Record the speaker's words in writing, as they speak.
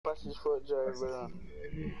fastest foot driver.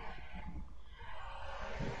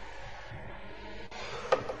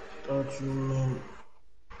 Touch me.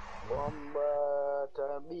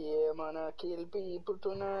 Bomba, be man, I kill people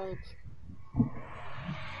tonight.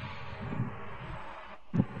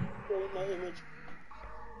 My image.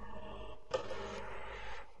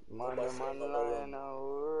 Man, the man line and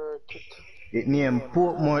work it. It named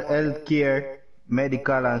Portmore Healthcare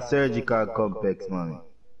Medical and Surgical Complex, man.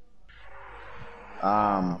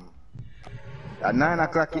 At 9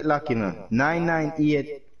 o'clock it lock, you know.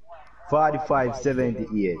 998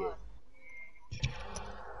 4578.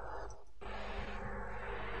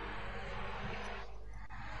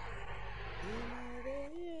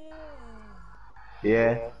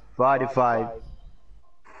 Yeah, 45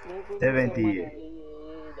 78.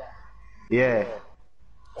 Yeah.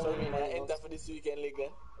 So you mean I enter for this weekend league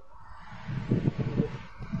then?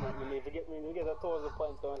 We get 1,000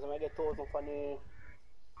 points, so I get 1,000 for the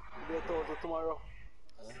 1,000 tomorrow.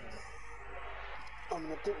 I'm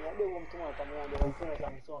gonna take me a day home tomorrow because I want to finish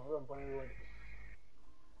and so run on the road.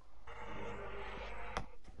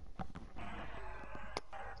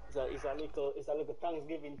 It's a little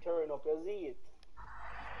Thanksgiving turn up, you see it?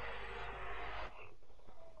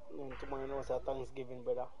 Tomorrow knows a Thanksgiving,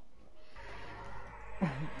 brother.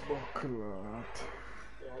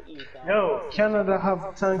 Yo, Canada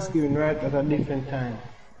have Thanksgiving right at a different time.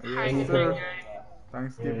 Yes, sir.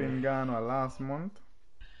 Thanksgiving gone last month.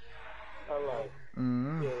 Yeah,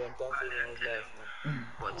 Thanksgiving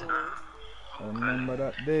was last month. I remember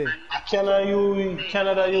that day.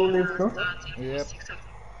 Canada, you live too? Yep.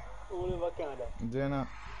 Who live in Canada? Jenna.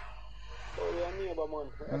 Oh, you're a neighbor, man.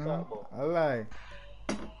 What you talk about? I lie.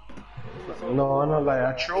 No, not like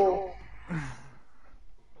a show.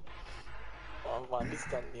 Oh, man,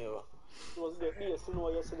 distant neighbor. Was there snow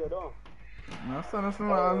yesterday, though? No, son, that's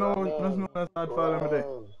not. I know. That's not that hard for me there.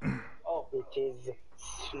 Oh, it is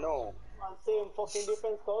snow. And same fucking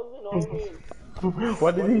difference, cause you know what I mean.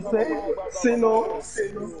 What did he say? Sino.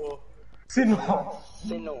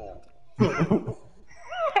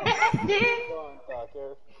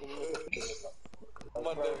 A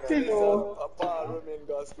ball remain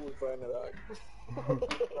got school for another.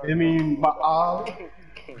 You mean Baal?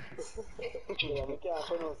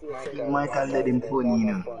 Michael let him funny, you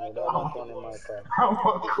know.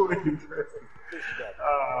 How could you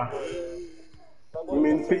You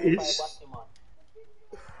mean fish?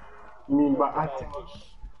 You mean Baati?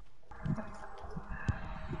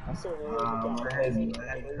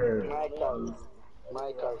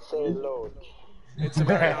 Michael, say loud. It's a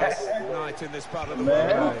very nice night in this part of the world.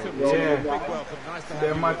 Welcome to you. Big welcome. Nice to have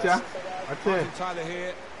you with us. Martin Tyler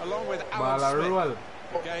here, along with Alan Smith.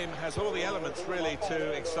 The game has all the elements really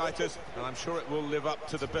to excite us, and I'm sure it will live up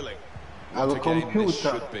to the billing. What a game this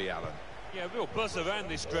should be, Alan. Yeah, real buzz around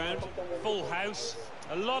this ground. Full house.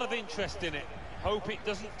 A lot of interest in it. Hope it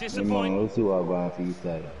doesn't disappoint. We'll see what going for each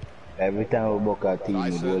side. Every time we book our team,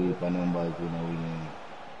 we go with a numbers, you know,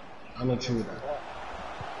 I'm not sure that.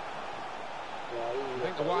 I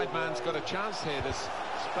think the wide man's got a chance here. There's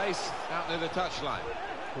space out near the touchline.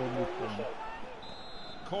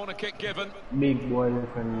 Corner kick given. Big boy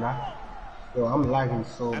from that. Yo, I'm lagging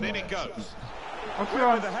so and much. in it goes. With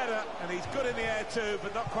the header, and he's good in the air too,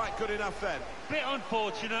 but not quite good enough then. Bit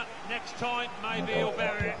unfortunate. Next time, maybe he'll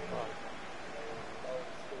bury it.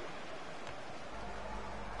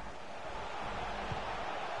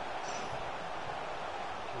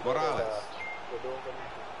 Morales.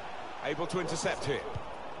 Able to intercept here.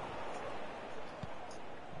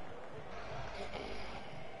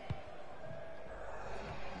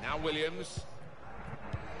 Now Williams.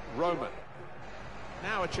 Roman.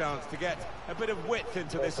 Now a chance to get a bit of width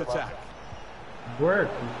into this attack. Work.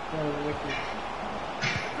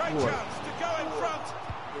 Great chance to go in front.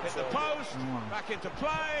 Hit the post. Back into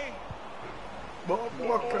play.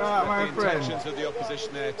 Look at that, my the friend. intentions of the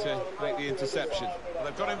opposition there to make the interception. Well,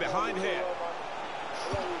 they've got him behind here.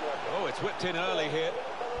 Oh, it's whipped in early here.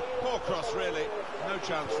 Poor cross, really. No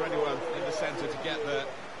chance for anyone in the centre to get there.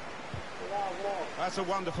 That's a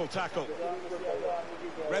wonderful tackle.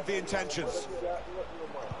 Read the intentions.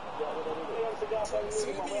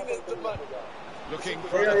 Looking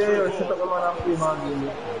for a through ball.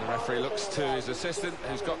 The referee looks to his assistant,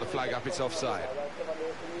 who's got the flag up. It's offside.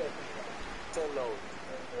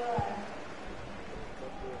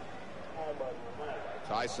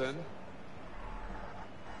 Tyson.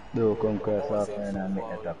 Do come cross off and make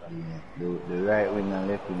the tackle. The right wing and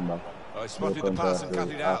left wing back. Oh, he spotted the pass and cut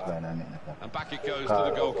it out. And back it goes to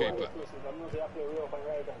the goalkeeper.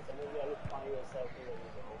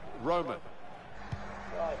 Roman.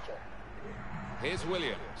 Here's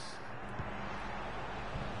Williams.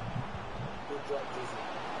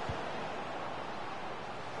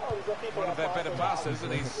 One of their better passes,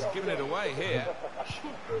 and he's given it away here.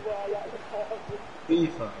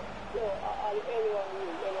 FIFA.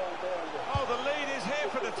 Oh, the lead is here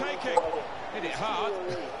for the taking. Hit it hard,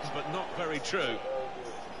 but not very true.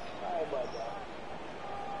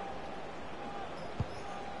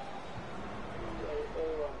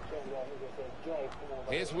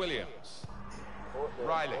 Here's Williams.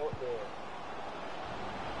 Riley.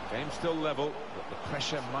 Game still level, but the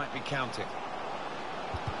pressure might be counting.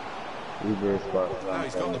 Reverse back. Now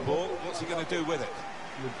he's got the ball. What's he going to do with it?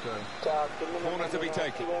 Corner to be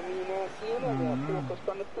taken.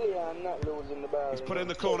 He's put in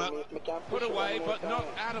the corner. Put away, but not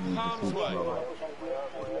out of harm's way.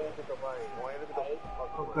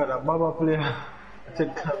 Look at that Baba player.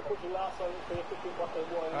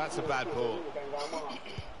 That's a bad ball.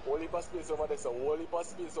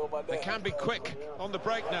 They can be quick on the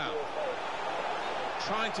break now.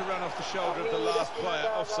 Trying to run off the shoulder of the last player,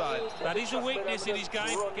 offside. That is a weakness in his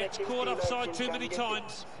game. Gets caught offside too many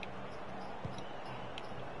times.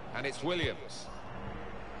 And it's Williams.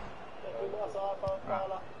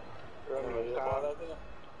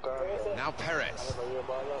 Now Perez.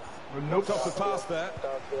 Knocked off the pass there.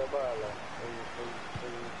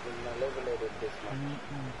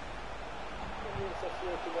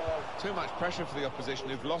 Too much pressure for the opposition,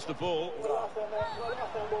 who've lost the ball.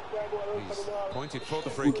 He's pointed for the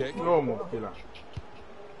free kick.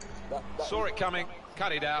 Saw it coming,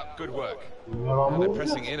 cut it out, good work. And they're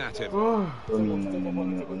pressing in at him. Oh,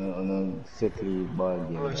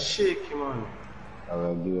 shake him on. I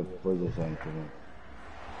will give a position to him.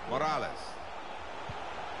 Morales.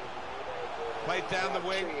 Played down the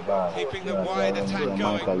wing, keeping the wide attack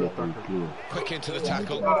going. Quick into the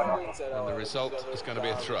tackle, and the result is going to be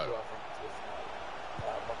a throw.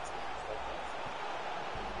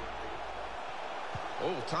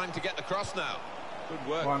 Oh, time to get the cross now. Good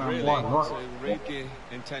work, really, to read the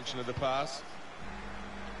intention of the pass.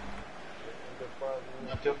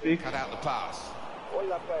 Cut out the pass.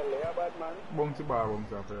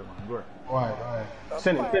 Why?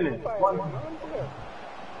 Send it.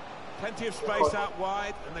 Plenty of space out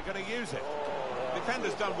wide, and they're going to use it.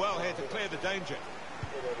 Defender's done well here to clear the danger.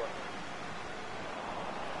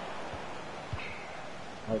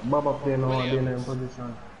 Like Baba playing now in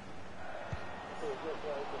position.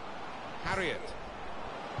 Harriet.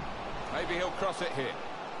 Maybe he'll cross it here.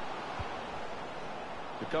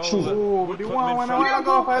 The goal that would put them in front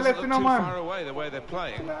doesn't look too far away the way they're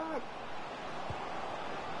playing.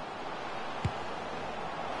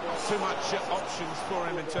 Too much options for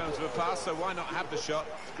him in terms of a pass, so why not have the shot?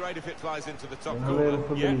 It's great if it flies into the top corner.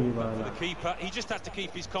 Yeah, but for the keeper, he just had to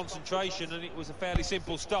keep his concentration, and it was a fairly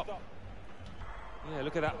simple stop. Yeah,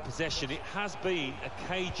 look at that possession. It has been a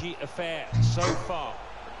cagey affair so far.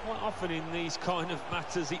 Quite often in these kind of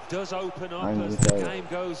matters, it does open up as the game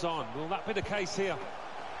goes on. Will that be the case here?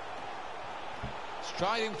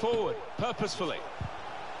 Striding forward, purposefully.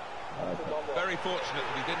 Very fortunate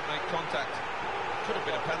that he didn't make contact. Could have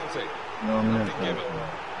been a penalty. Nothing given.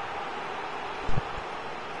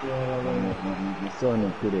 It's going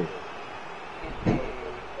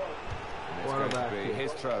to be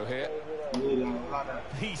his throw here.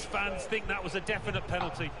 These fans think that was a definite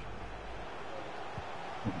penalty.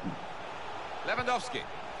 Lewandowski.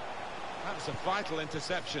 That was a vital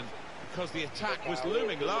interception because the attack was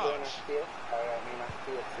looming large.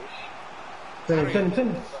 Send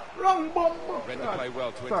it. Wrong bomb. Read the play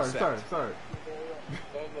well to intercept. Sorry.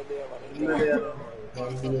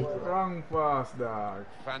 Wrong pass, dog.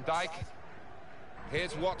 Van Dijk.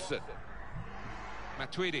 Here's Watson.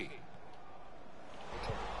 Matuidi.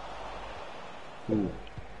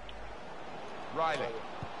 Riley.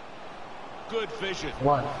 Good vision.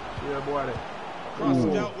 One. Yeah, boy. Cross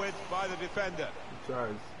dealt with by the defender. Tries.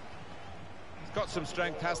 He's got some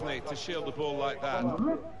strength, hasn't he, to shield the ball like that.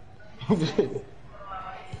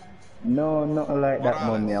 No, not like that,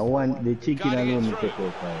 mommy. I want the chicken alone to take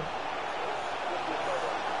over.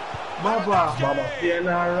 Baba playing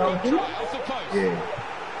around here? Yeah.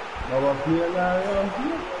 Baba playing around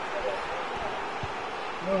here?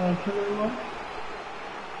 No, I'm telling you.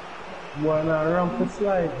 One around for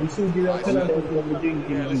slide. You should give that penalty for the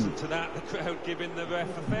drinking. Listen to that, the crowd giving the ref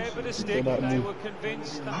a fair bit of stick. They were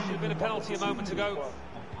convinced that should have been a penalty a moment ago.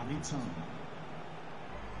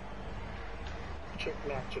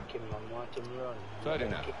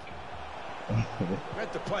 Ferdinand.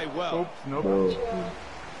 Read the play well. Oops, nope.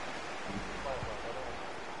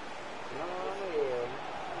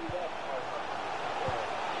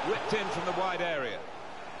 Whipped in from the wide area.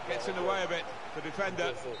 Gets in the way of it, the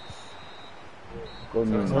defender. So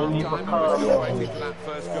it's half time and we're still waiting for that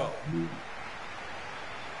first goal.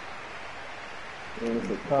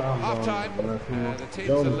 Half time, the teams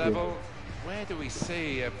are level. Where do we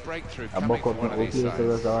see a breakthrough coming from one of these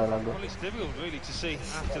sides? Well, it's difficult really to see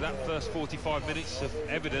after that first 45 minutes of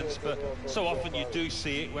evidence, but so often you do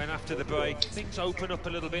see it when after the break things open up a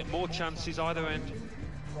little bit, more chances either end.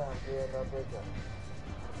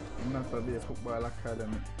 I'm not going to be a football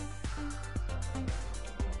academy.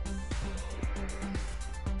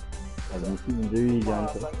 As you see in the region,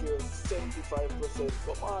 Thank you, 75%.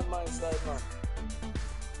 Come on, my side, man.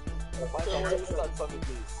 My country start for me,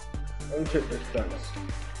 please. Let me check the stats.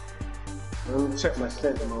 Let me check my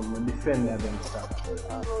stats, man. My defender them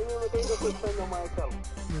stats. I know you make a defender, Michael.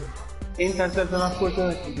 Intercept and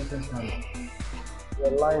opportunity defender.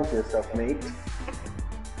 You're lying to yourself, mate.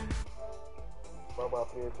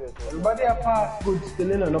 Everybody a pass good still,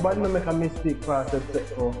 you know. Nobody no make a mistake pass except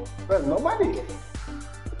for... Well, nobody.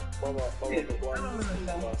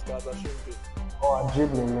 Oh, I'm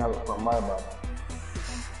dribbling me out from my bad.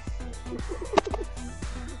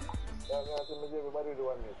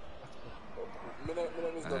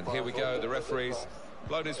 And here we go, the referee's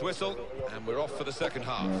blown his whistle, and we're off for the second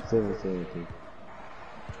half.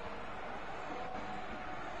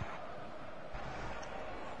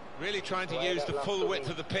 Really trying to use the full width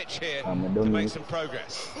of the pitch here to make some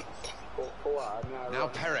progress. Now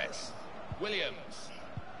Perez, Williams,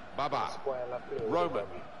 Baba, Roman,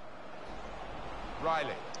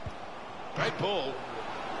 Riley. Great ball.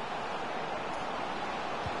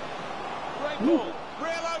 Great ball.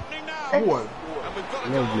 Real opening now. And we've got a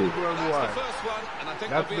goal. That's the first one, and I think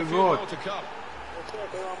there'll be a few more to come.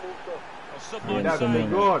 Well, some might say they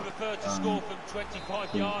prefer to score from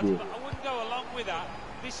 25 yards, but I wouldn't go along with that.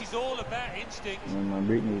 This is all about instinct.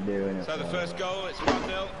 So the first goal, it's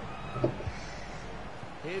 1-0.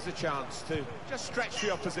 Here's a chance to just stretch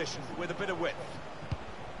the opposition with a bit of width.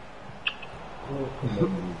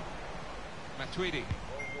 Matuidi.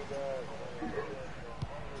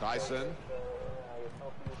 Tyson.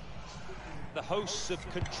 The hosts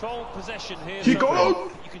have controlled possession here.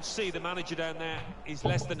 So you can see the manager down there is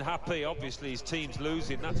less than happy. Obviously his team's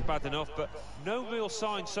losing, that's bad enough, but no real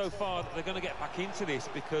sign so far that they're going to get back into this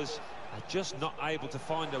because they're just not able to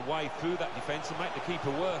find a way through that defence and make the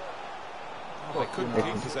keeper work. They couldn't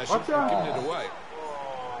keep possession, they've given it away.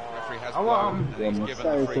 The referee has blown and he's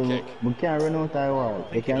given the free kick. We can't run out of wall.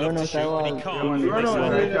 They can run out of wall. He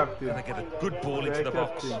can't. They get a good ball into the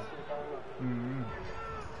box.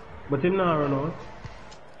 But him not run out.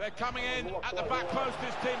 They're coming in at the back post,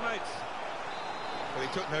 his teammates. But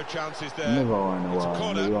he took no chances there. Never won It's a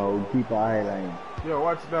corner. Keep an eye line. Yo,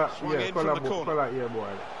 watch that. Swung in from the corner. Color here, boy.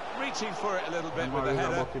 Reaching for it a little bit with the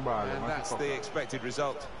header, and that's the expected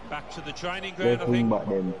result. Back to the training ground, Left I wing think. back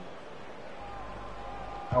them.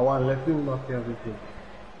 I want left wing back everything.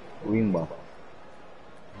 Wing back.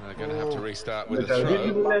 They're going to have to restart with a Did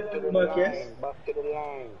you throw. left wing back, yes? Back to the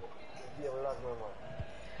line.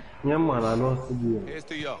 Yeah, man, I know the game. Here's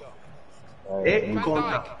De Jong. Hey, Van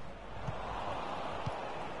contact. Dijk.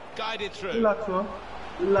 Guided through. Relax, man.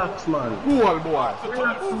 Relax, man. Goal, boy.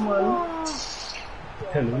 Relax, man.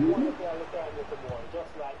 Tell him.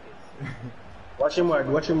 Watch him wide,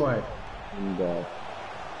 watch him wide. Another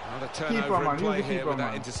turnover Keeper, man. in play Use the here keeper, with that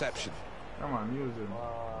man. interception. Come on, use him.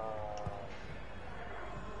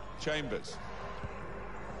 Chambers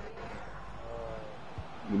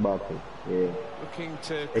The back. Yeah. looking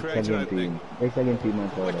to create an opening. Excellent team.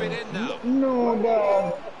 Whipping in now. No,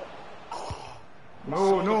 dog.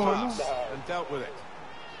 No, The no, no. pass and dealt with it.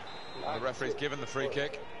 And the referee's given the free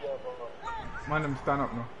kick. Man, them stand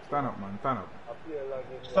up now. Stand up, man. Stand up.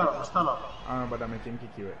 Stand up, stand up. I don't know about making kick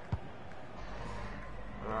you it.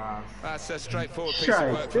 That's a straightforward piece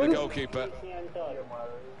of work for the goalkeeper.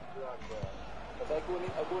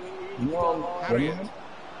 Harriet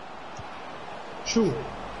True.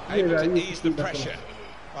 able to ease the pressure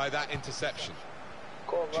by that interception.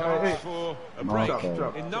 Chance for a break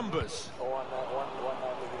in numbers.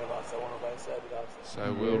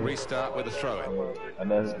 So we'll restart with a throw-in.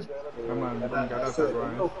 And then Come on, that's it,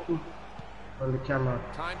 Ryan. On the camera.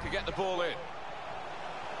 Time to get the ball in.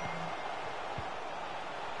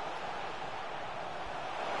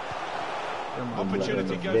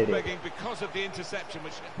 Opportunity goes begging because of the interception,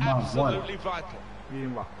 which is absolutely vital. Give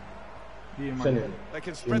him back. Give him Send back. it. They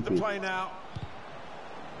can spread the play now.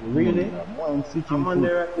 Really? I'm on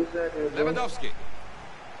there at this side. Lewandowski.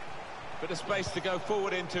 Bit of space to go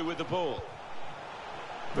forward into with the ball.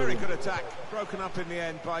 Very good attack, broken up in the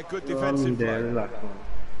end by good defensive play. Relax, man.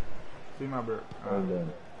 See my bird.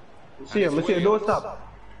 See him, don't stop.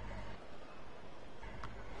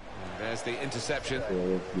 There's the interception. So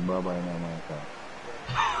let's see Baba in my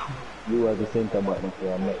car. You are the centre back,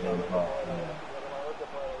 so I make them pass.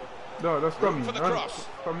 No, that's coming. For the Run. cross.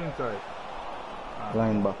 Come inside.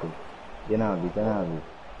 Line back. You know it, you know it.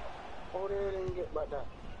 How they didn't get back that?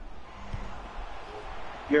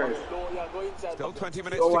 Still 20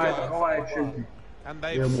 minutes to go. Tricky. And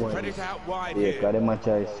they've spread it out wide Yeah, here. got the match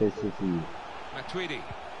I said to you. Matuidi.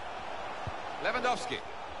 Lewandowski.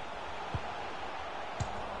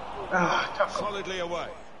 Solidly away.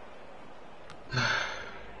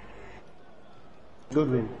 Good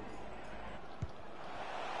win.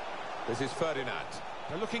 This is Ferdinand.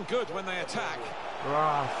 They're looking good when they attack.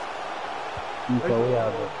 Ross. FIFA we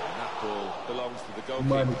have it. And that ball belongs to the The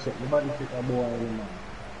body goalkeeper. check that boy in man.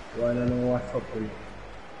 Wanna know what's up with him?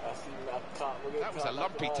 That was a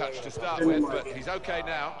lumpy touch to start with, but he's okay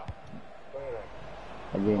now.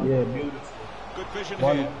 Again. Yeah, beautiful. Good vision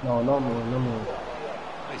One, here. no more.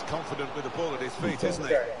 He's confident with the ball at his feet, isn't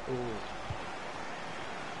he?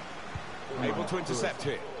 Able to intercept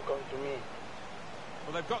here.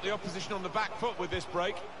 Well, they've got the opposition on the back foot with this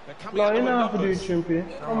break. They're coming No, at you them don't with have to do it, numbers.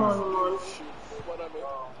 Chimpy. Come on, man.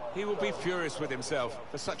 He will be furious with himself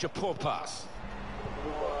for such a poor pass.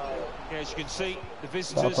 Yeah, as you can see, the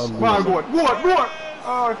visitors. Man, go on.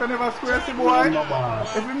 Oh, if I never score, see boy.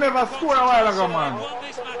 If you never score a while ago, man. Won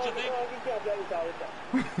this match, I think.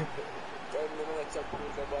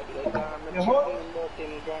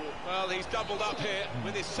 Well, he's doubled up here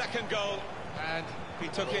with his second goal, and he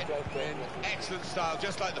took it in excellent style,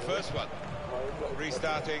 just like the first one.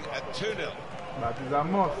 Restarting at 2-0. That is a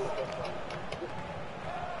must.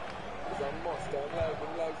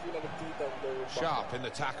 Sharp in the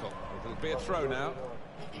tackle. It'll be a throw now.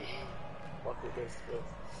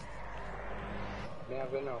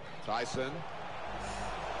 Tyson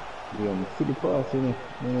Yeah, see the pass, you know.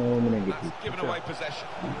 You know, I'm gonna get it. that's given away possession.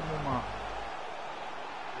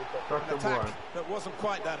 Touch the An attack board. that wasn't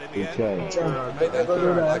quite that in He the end. tried. Made that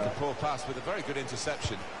look like a poor pass with a very good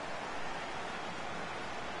interception.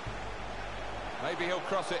 Maybe he'll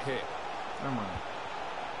cross it here. Come on.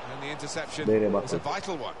 And the interception Very is a backward.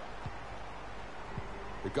 vital one.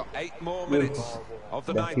 We've got 8 more minutes of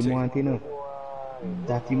the That him 90. want, you know.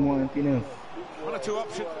 That him want, you know. One or two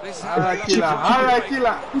options. This is Alright,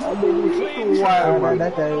 killer. Too wild, man.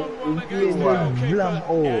 That is blam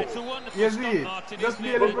oh. Yeah, it's a wonderful You stop, see, Martin, just isn't be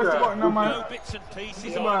it? able to press the button now, No man. bits and pieces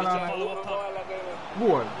It's on about to now. follow up on. Boy.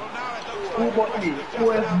 Well, now it looks Who like but me?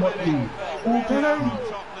 Who else but me? Who can I?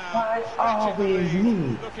 Why always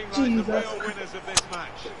me? looking like the Jesus. real winners of this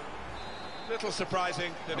match. Little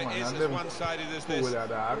surprising that Come it on, is man, as one-sided as this Cool,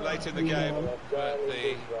 that. late in the game, but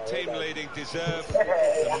the team leading deserve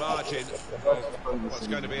the margin of what's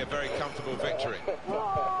going to be a very comfortable victory.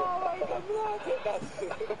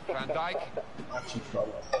 Van Dijk,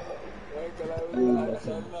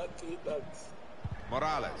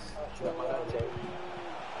 Morales.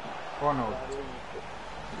 Oh no.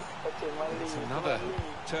 It's another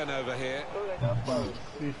turnover here.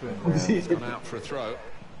 Defense. It's gone out for a throw.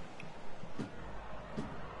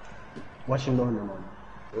 Watch him down there, man.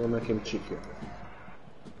 Don't make him cheat you.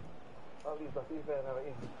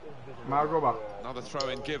 I'll go back. Another throw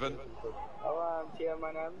in given.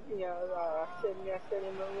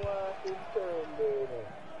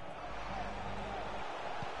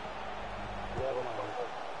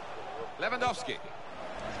 'Lewandowski.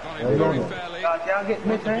 He's gone in very fairly. Can't get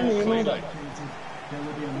me time, you know that.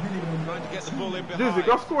 Trying to get the ball in Dizzy, behind.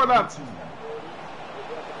 go score that.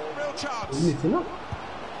 Real chance. Listen up.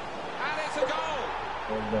 And it's a goal.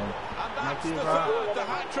 And that's the third, the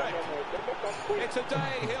hat-trick. It's a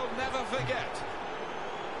day he'll never forget.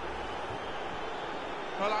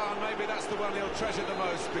 Well, Alan, maybe that's the one he'll treasure the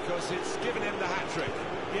most because it's given him the hat-trick.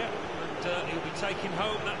 Yeah, and he'll be taking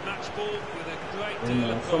home that match ball with a great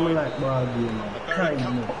deal of Something pride. like ball game, man.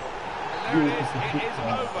 Kindness. And there it is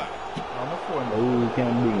over. I'm a phone. Who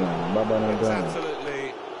can bring him? Baba no It's ground.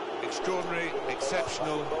 absolutely extraordinary,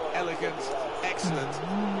 exceptional, elegant, excellent.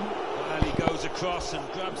 And he goes across and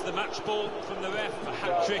grabs the match ball from the ref, a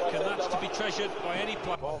hat-trick, and that's to be treasured by any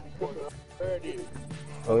player.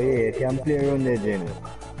 Oh yeah, you can play around there, Jenny.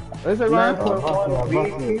 Let's go on.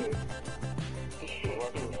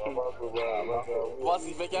 Boss,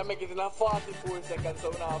 if I can make it in a 44 seconds,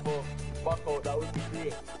 so now back out, that would be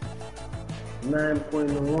great.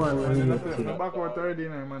 9.1. Back out 30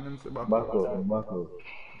 now, man. Them say back Back out. up, back up.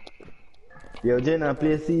 Yo, Jenna,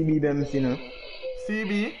 play CB them, you know.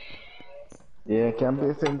 CB. Yeah, can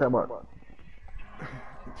play centre back.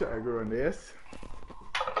 Try to go on this.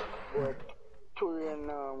 Turian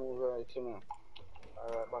now move right, you know.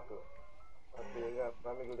 Alright, back up. Okay,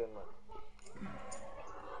 let me go then, man.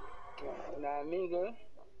 Nah, me girl.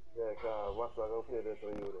 Yeah, cause what's I gonna play this for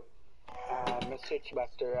you then? Me switch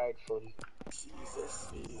back to right foot. Jesus,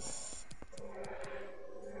 please.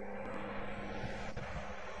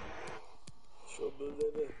 Trouble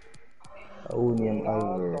there. Who name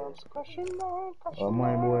Alvar? Oh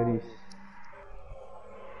my boy this.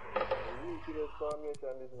 You see this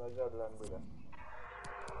formation, this is my Jadland brother.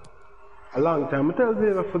 A long time. I tell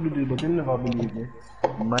you I forget it, but you never believe me.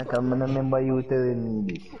 Mike, I remember you telling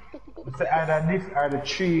me this. It's either this or the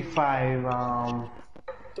 3-5.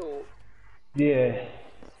 Yeah.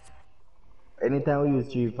 Anytime we use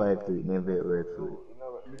 3-5 it never work for it.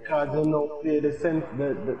 Because they don't play the sense,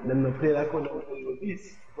 they don't play like what they play with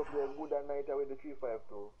this. So play a good night with the 3-5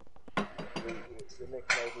 too. The next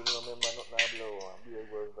night we don't remember nothing I blow and be a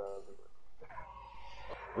worse than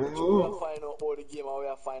we will find out all the game and we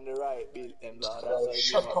will find the right build them lad.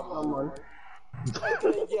 That's how Shut up now, man. I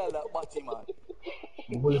tell you girl that batty man.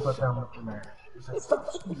 I'm going for time tonight. Stop.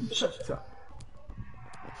 Shut up.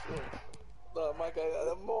 No, Mike,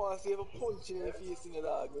 I'm more see if a punch in the face in the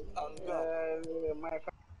dog. Mike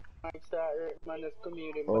start man is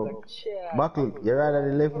commuting, Oh. but like, Buckle, you're rather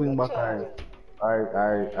the left wing back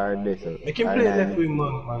or this. They can play left wing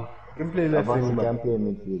man. They can play left wing Can back. play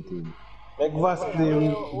midfield team. Like Vass play.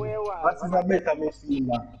 Vass is a better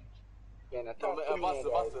midfielder. yeah, no,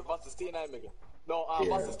 Vass stay in Mega. No,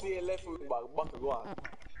 Vass stay left wing back go on.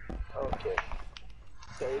 okay.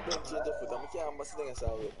 So you don't change the foot. I'm can't pass it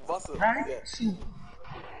again. Vass,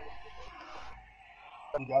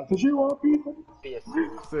 yeah. So she want people.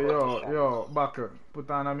 So yo, Backer, put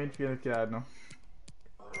on a midfield card now.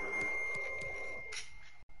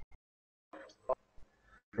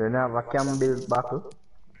 You don't have a Campbell buckle?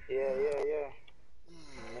 Yeah.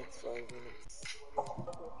 Next 5 minutes.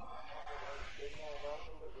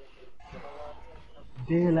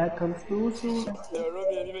 Daylight comes too soon. Yeah,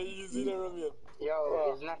 Romeo, you know easy, Romeo. Yo,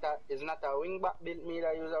 it's not a wing back build me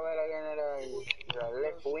that use a while again, it's a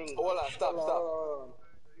left wing. Hold on, stop.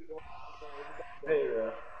 Hey,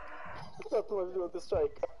 Stop to do with the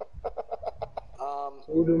strike.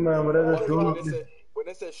 who do man, but that's doing it. When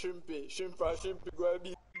they say shrimpy go and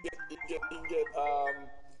be get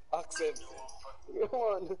accent. Come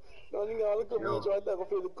on. No, I look at me try to go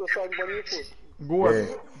feel the cushion on your foot. Go on. Yeah.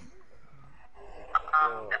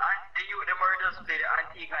 The murders play the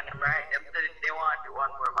Antigua and them, right? Them said they want the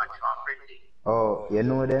one more match on printing. Oh, you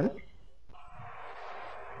know them?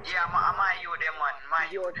 Yeah, I'm you them one.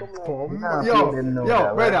 Yo,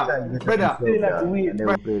 brother. And they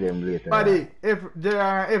will play them later.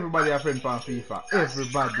 Everybody a friend from FIFA.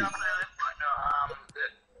 Everybody.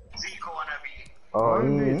 Zico wanna be. Oh,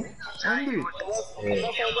 Indeed.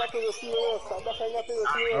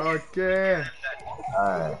 Okay.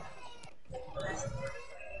 Alright.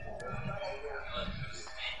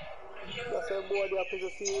 That's why boy they are pretty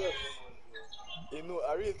serious. You know,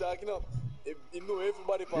 I really talking up. You know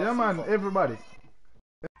everybody. Yeah, man, everybody.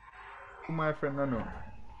 My friend, no.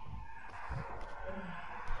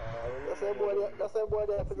 That's why boy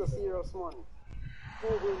they are pretty serious, man.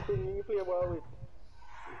 Moving thing you play ball with.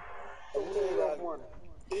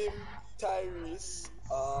 Him, Tyrese,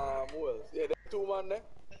 well, yeah, the two man there.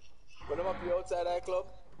 When them play outside our club,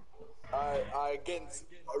 are against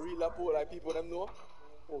a real Liverpool like people them know.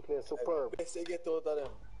 Okay, superb. Best they get out of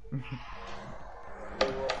them. They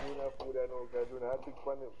want to do food and all that, do not big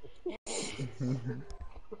fun them.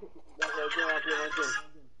 That's why they want to play my team.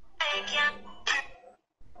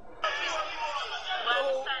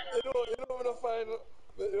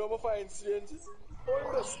 You know what I find strange? How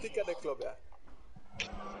you just stick at the club, yeah? Yeah,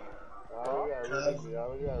 how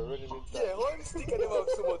you stick at them have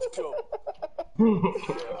so much club?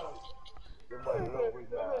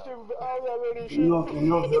 You love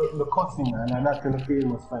the cussing, man, and that's the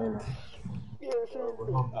famous final. Yeah, sure. We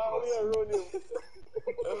are running.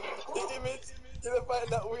 Image, you don't find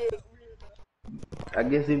that weird. I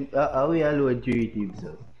guess if we alone 3 teams, so.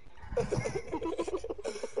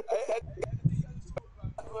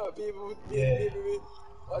 People would be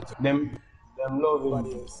Them love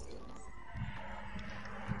him.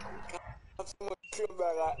 have so much club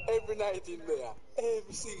like every night in there.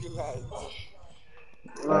 Every single night.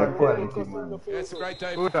 Quality, man. Yeah, it's a great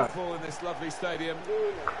day for football in this lovely stadium.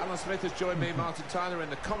 Alan Smith has joined me, Martin Tyler in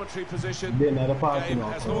the commentary position. The game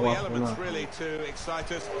has all the elements really to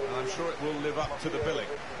excite us, and I'm sure it will live up to the billing.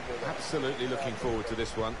 Absolutely looking forward to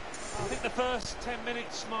this one. I think the first 10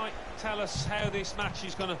 minutes might tell us how this match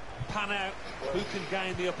is going to pan out, who can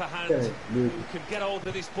gain the upper hand, who can get hold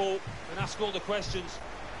of this ball and ask all the questions.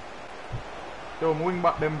 Yo, wing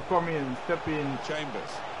back them come in, step in.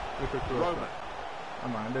 Chambers. Look at Roman.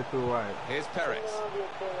 Come on, they're too wide. Here's Perez.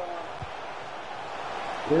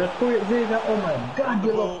 You're not crazy, oh my God,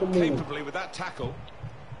 you love to move. Capably with that tackle.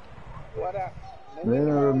 What up? I don't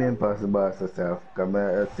remain past the boss yourself. Come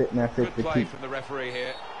set me a set Good the play kick. from the referee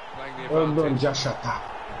here, playing the Well done, advantage. Joshua.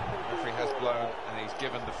 The referee has blown and he's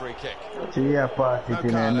given the free kick. So you pass No it in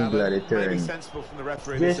the card, middle of the Alan. Maybe turn. sensible from the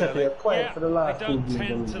referee this Joshua, early. you're quiet for the last they 2 don't games.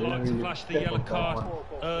 tend to like to Really flash the step yellow up that card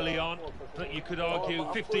one. early on, but you could argue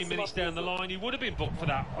 15 minutes down the line he would have been booked for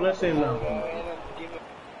that. I'm not saying now.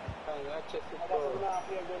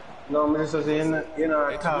 No, I'm just saying, you know,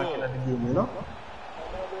 It's talking at the game, you know?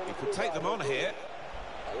 He could take them on here.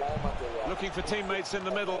 Looking for teammates in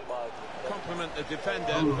the middle. Compliment the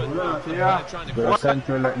defender, but Yeah. they're trying to But cross it.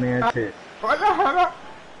 control like me a chest. What the hell?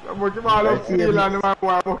 But you all up feel and the man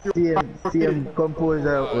walk you. Same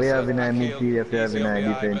composure we have in our midfield if we have in our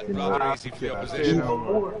defense. You know. Rather easy for the opposition.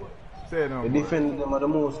 Say no The more. defender, them are the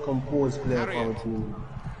most composed player for our team.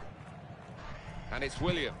 And it's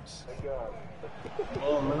Williams.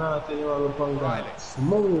 Oh, man, I'll tell you all about Riley. that.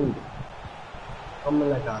 Smooth. Coming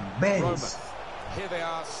like a Benz. Roma. Here they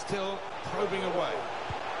are, still probing away.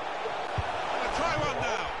 They'll try one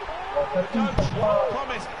now. The coach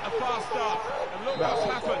promised a fast start, and look what's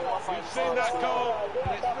happened. You've seen that goal,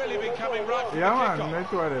 and it's really been coming right from Yeah, the man,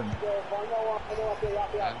 kickoff. that's what then.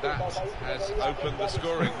 And that has opened the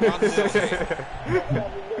scoring 1-0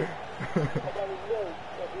 here.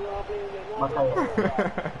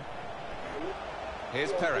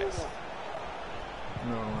 Here's Perez.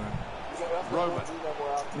 No, man. Roman.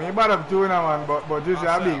 Me bad up Junior, man, but this is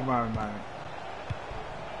a big man, man.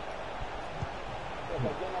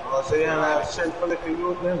 Oh, so you have strength for the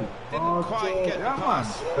youth, them. Didn't quite get the Yeah,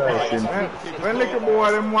 man. pass. When little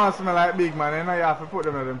boy them want smell like big man, then you have to put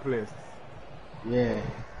them in them place. Yeah,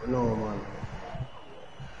 no, man.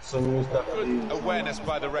 Some new stuff. Good awareness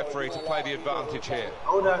by the referee to play the advantage here.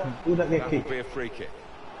 Who that get That will kicked? be a free kick.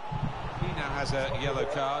 He now has a yellow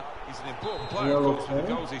card. He's an important player, of Yellow course, for the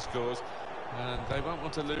card? goals he scores. And they won't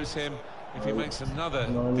want to lose him if he makes another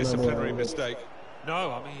No, disciplinary mistake.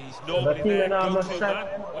 No, I mean, he's normally team their now must go-to start-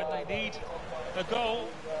 man when they need a goal.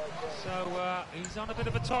 So he's on a bit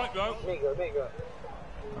of a tightrope.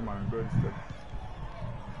 Come on, good stuff.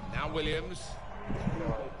 Now Williams.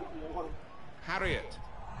 Harriet.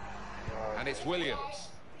 And it's Williams.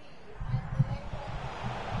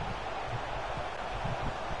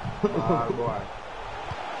 Ah, boy.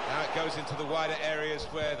 Now it goes into the wider areas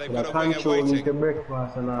where they've The got a winger control into waiting.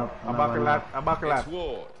 breakfast and A buckle It's lap.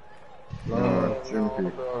 Ward. No,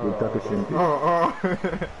 Shrimpy. We'll talk to Shrimpy. Oh.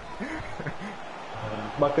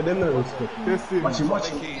 back of them now, respect. This team. Watch him, watch I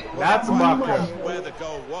him. think he That's wasn't back quite there. where the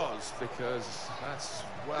goal was, because that's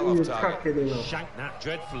well He's off target. cracking it up. Shanked that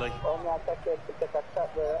dreadfully.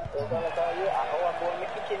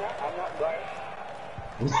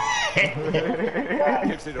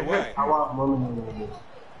 Gives it away. I want money.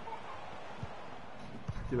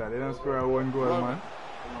 Killer, they don't score a one goal, man.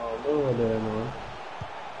 No, there, man.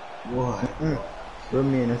 What?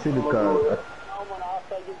 Romain, I see the call.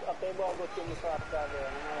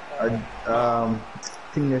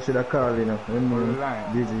 Thing they should have called, you know.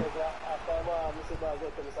 Line. Dizzy.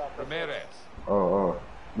 Ramirez. Oh.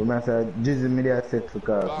 The man said, Dizzy media set for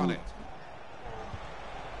call. Barnett.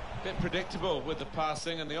 Bit predictable with the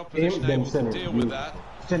passing and the opposition Them able to send deal him. with that.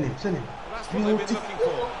 Send him. Well, that's what they've been looking for.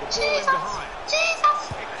 The ball in behind.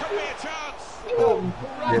 It could be a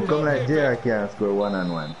chance. They come like J.R. can't score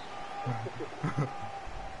 1-on-1.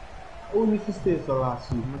 Who needs to stay so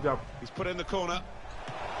last week? Good job. He's put in the corner.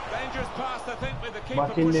 Dangerous pass, I think, with the keeper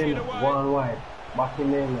Back in pushing it there, away. one wide. Back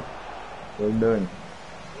in there. Well done.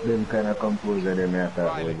 Them kind of composure they may have to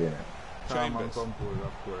Riley. hold, you know. Calm and Chambers. composed,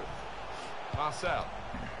 of course. Marcel.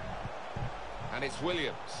 And it's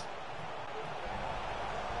Williams.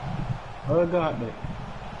 Oh, God, man.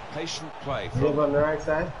 Patient play. You From, on the right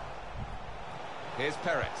side? here's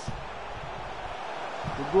Perez.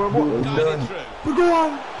 Good goal, boy. Guided through. Good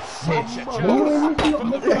goal. Such a chance. From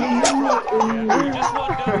the front. You just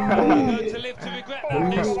wonder how you're going to live to regret that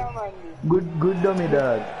miss. Good dummy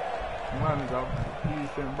dog. Man, it's a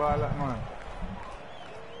decent ball, that man.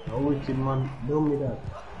 No wicked, man. Don't me that.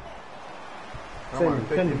 Come on, take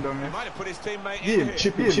Send him him. down He here. might have put his teammate Give in him,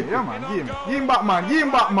 here. give him, yeah man, give him. Give him back, man, give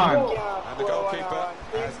him back, man. And the goalkeeper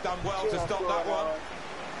has done well to stop that one.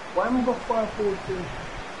 Why am I go far forward to?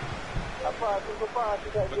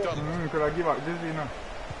 McDonald. Could I give up this, you know?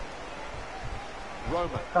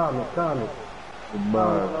 Roman. Calm it. Good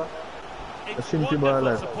ball. It's Simply wonderful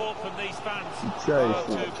ball, support from these fans. Try Far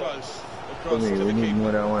to. too close For across me, to we the need keeper.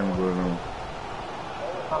 more than one goal now.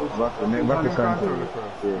 Back to Man, control. the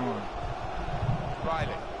first. Yeah. Come on.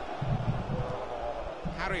 Riley.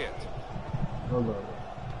 carry it. Hold on.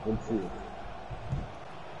 We'll see.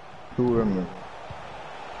 2 remaining.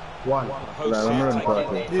 1. The hosts Right, I'm here running taking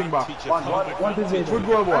party. Team back. advantage of home What is it? Good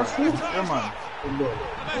goal, boy. That's it. Yeah, man. Good goal.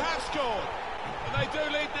 And they have scored. And they do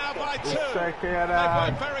lead now by 2. Check it They've out.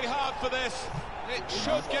 worked very hard for this. It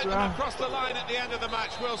should get them across the line at the end of the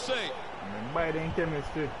match. We'll see. Biting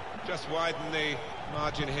chemistry. Just widen the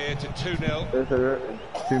margin here to 2-0.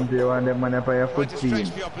 Simply want them man up on your foot Quite a team. stretch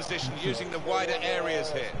for the opposition using the wider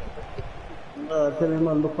areas here. Tell him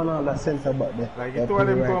man, look on all the centre back there. Like you told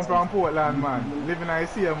them come from Portland, man. Living in the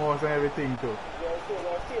same house and everything too.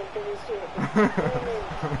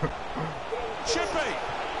 Should be.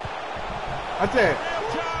 That's it.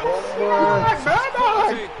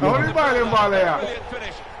 Real Only by them ball there. Brilliant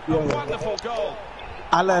finish. A wonderful goal.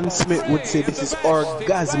 Alan Smith would say this is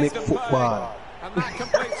orgasmic football. And that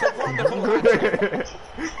completes a wonderful match.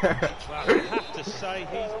 Well, I have to say,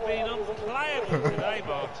 he's been unplayable today,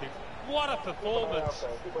 Martin. What a performance.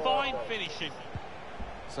 Fine finishing.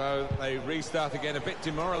 So they restart again, a bit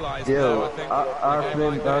demoralised Yo, now, I think. our A game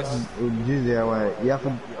friend like this. Jizzy, you have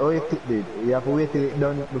to, oh, you clip it. You have to wait till it's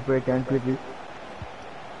done before you can clip it.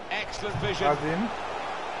 Excellent vision. As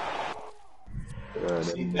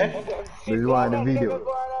in, This is one of the video.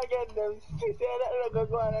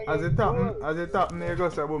 as it happen, you go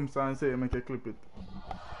to boom and say you make a clip it.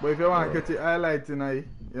 But if you want to get your highlights in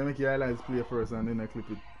you make your highlights play first and then you clip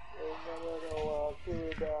it.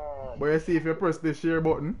 But you see, if you press the share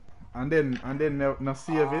button and then now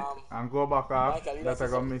save it and go back off, that's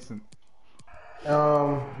like I'm missing. I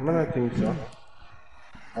don't think so.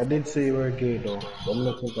 I did say you were gay though, but I'm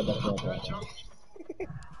not thinking that right.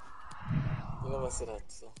 You never say that,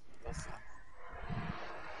 so that's fine.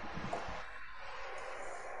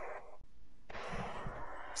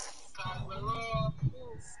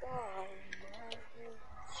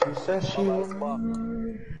 She says she was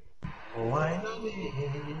why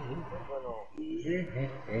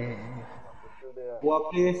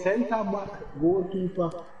what play centre back, goalkeeper.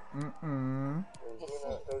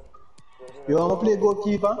 You want to play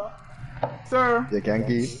goalkeeper? Sir, You can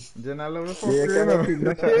keep. Jenna love the You fuck, can you keep.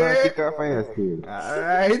 know. No shot, no kick off on your still.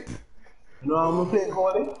 Alright. No, I'm going to play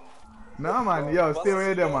goalie. No man, yo, stay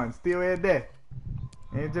away there, man. Stay away there.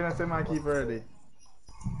 Ain't Jenna say my keeper ready?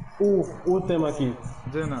 Who say my keep?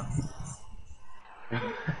 Jenna.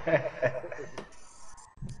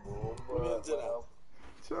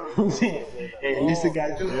 Hey, listen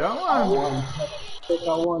guys, Yeah, man. take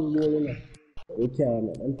a one goal in it. We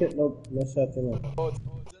can't, and take no shot in it.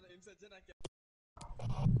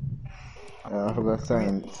 I forgot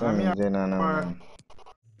sign Jenna now, man.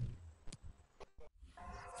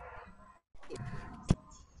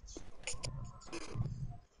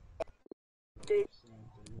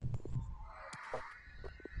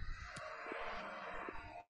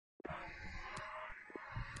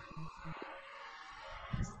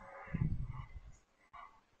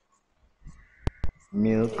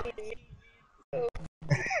 Milk.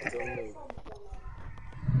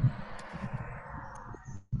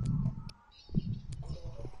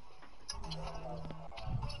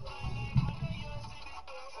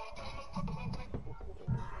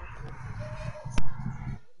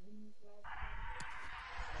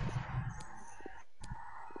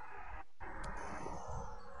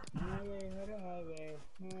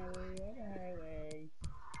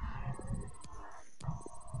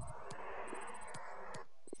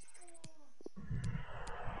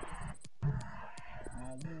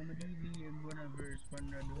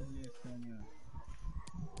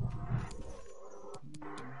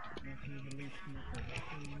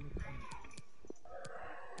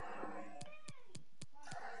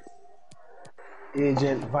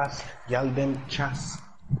 Agent Vask, y'all them chas.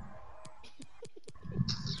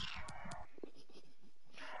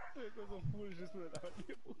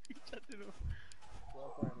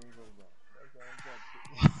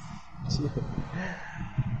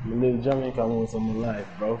 I live Jamaica most of my life,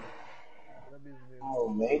 bro. Oh,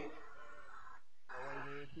 mate.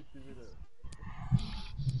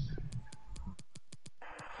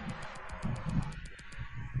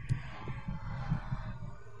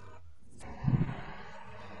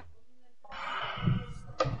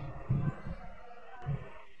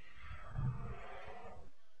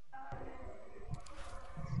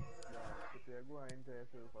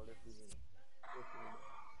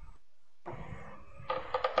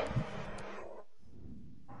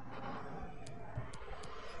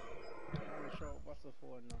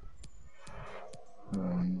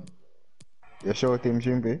 You shout him,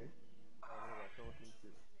 Chimpy?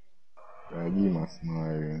 Give him a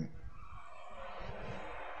smile.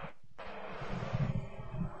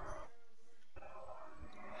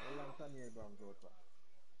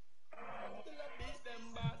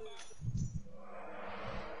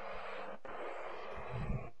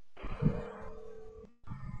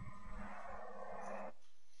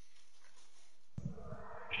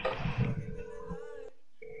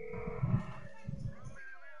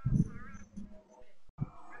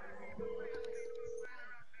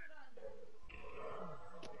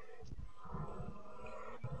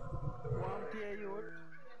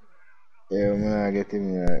 Jenna get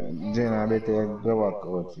him. Jenna better go back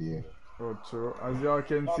out here. Oh, true. As y'all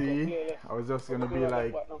can see, I was just gonna be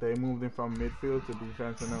like, they moved him from midfield to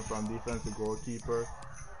defense and then from defense to goalkeeper.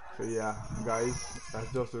 So yeah, guys,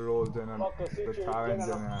 that's just the role Jenna, the talent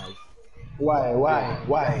Jenna has. Why?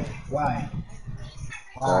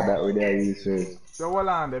 That with their research. So hold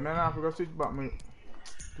on, then I have to go switch back my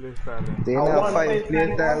play style then. They have 5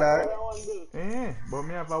 play style. But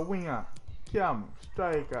me have a winger, cam,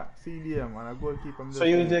 striker, CDM, and a goalkeeper. So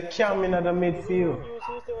use the cam in the midfield.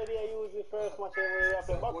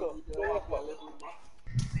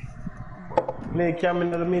 Play cam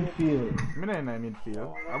in the midfield. Me not in the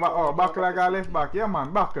midfield. Oh, back like a left back. Yeah,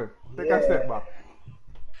 man, back. Take a step back.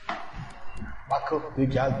 Back up the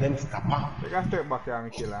girl, then stop up. Take a step back here, me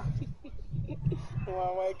killer.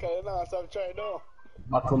 Michael, now stop trying now.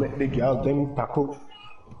 Back up the girl, then tack up.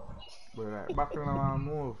 But like, back now and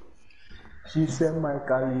move. She said,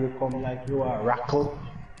 Michael, you come like you are rackle.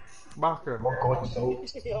 Back. Back out so.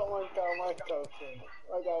 Michael.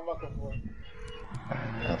 I got back and forth.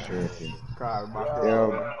 That's sure. Carl, back.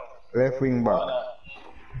 Yeah, left wing back.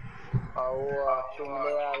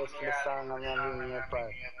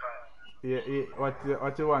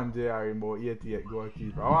 What you want, JR, about 88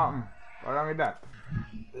 goalkeeper? What happened? What wrong with that?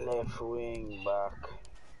 Left wing back.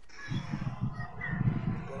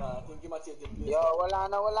 I think he might take the place. Yo,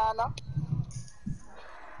 Walana.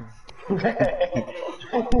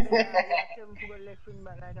 Left wing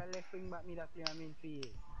back like a left wing back, me that play a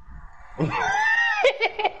midfield.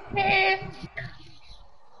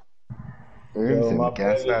 We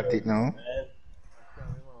can't start it now.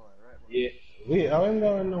 Yeah. Wait, I ain't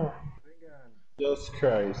going now. Jesus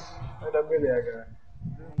Christ. Where the belly again?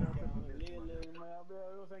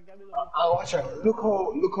 Watch out. Look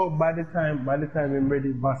how by the time I'm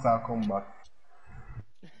ready, Bassa come back.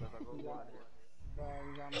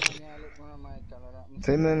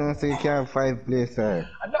 So no, so you can't 5 play style.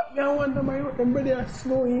 I want them ready are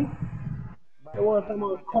slow. I want them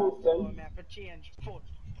to coach them.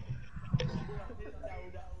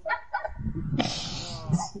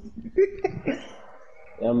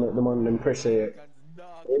 Yeah, make them on them pressure yet.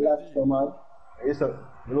 Relax, man. It's a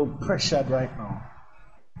little pressured right now.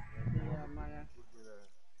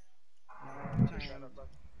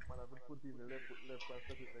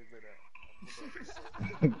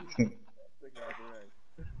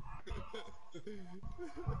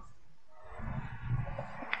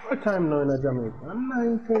 What time now in Jamaica? I'm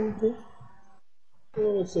 9:20.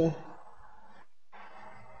 What's it?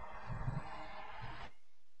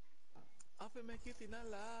 Make it in a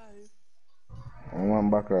life. I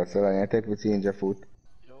want back out, so I take to change your foot.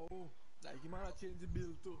 Yo, like you might change the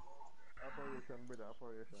bill too. Operation, brother,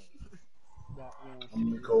 operation.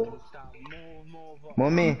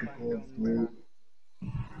 Mommy,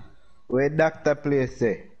 where doctor place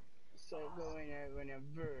say? So go when you're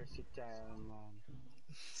versatile, man.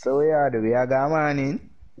 So we are we are going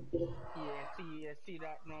morning. Yeah, see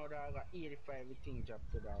that now that I got 85 everything job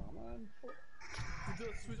to that, man. You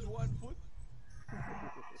just switch one foot.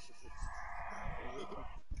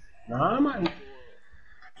 Nah, man.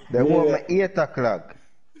 They want my 8 o'clock.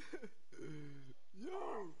 Yo!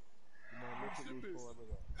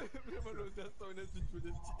 Remember those that sound that switch with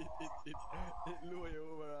it lower you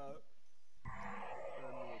overall.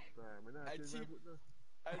 I cheap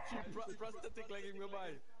prosthetic like in my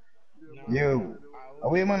mind. Yo,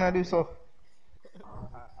 away man I do so.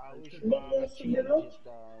 I wish man change this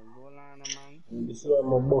down. Go on, man. This is why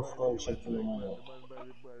my boss can't check in the morning.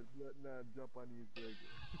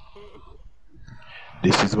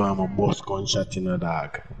 This is why my boss can't chat in a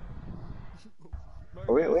dog.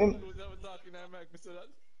 Wait.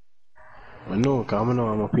 I know, because I know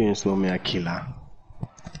I'm a parents know me a killer.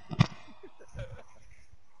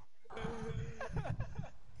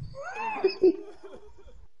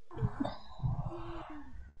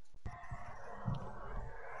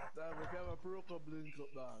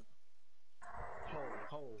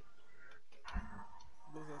 How?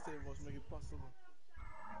 Those are saying must make it possible.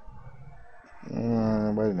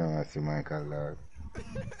 But no, I see Michael dog.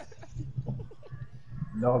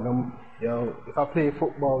 Dog, yo, if I play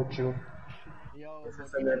football with you, Yo, but if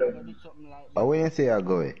you're gonna do something like But when you say I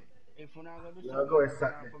go, if you're not gonna do I something go like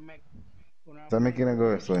Saturday. so I'm making a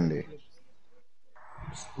go Sunday.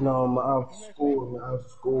 No, I have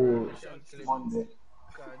school Monday.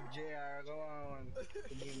 JR go on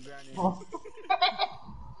to bring granny.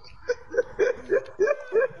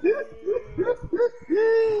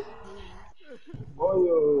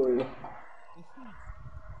 Boy,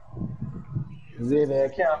 Zayne, I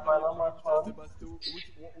can't find a match, man.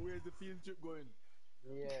 Where's the field trip going?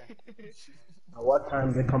 Yeah. At what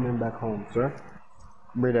time they coming back home, sir?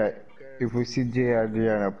 Brother, if we see J.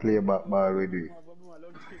 Adriana play back ball with we.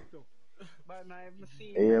 But now I'm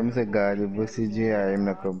seeing Hey, I'm say God, if we see J. him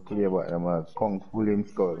not come play back, I'm a kung full him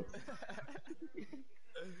skull.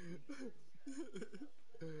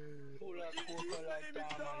 full of cocoa like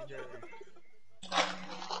Tom and Jerry.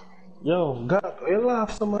 Yo, God, you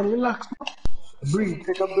laugh, so man, relax, man. Breathe,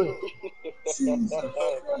 take a breath. Jesus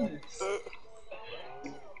Christ.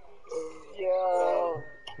 Yo.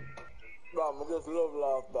 Man, I just love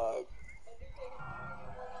laugh dog.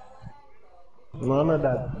 None of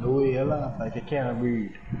that. The way you laugh like you can't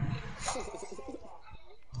breathe.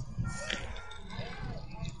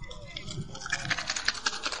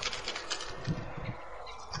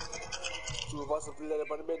 Two of us have played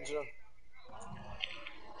up on the bench, you know.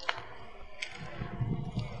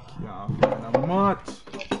 Can't find a match.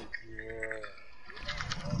 Yeah.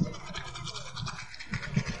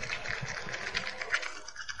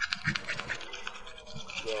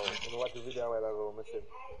 Yo, you watch the video a while ago, I said,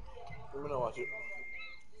 you know watch it.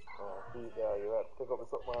 Oh, see, yeah, you have to take up the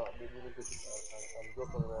something and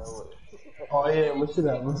drop on my own. Oh yeah, we see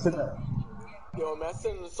that, we see that. Yo, man, I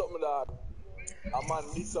send you something that a man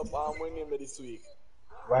this up when name this week.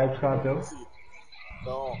 Right, Cartel? See?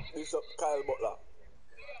 No, this up Kyle Butler.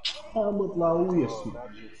 How much long we see?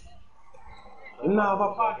 You now have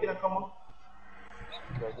a party that come up?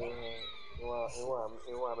 Because you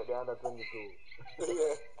want me the under 22.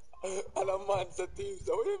 Yeah. And a man said to him,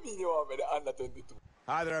 so what do you mean you want me the under 22?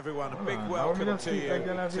 Hi there everyone, a big Man, welcome how to many you people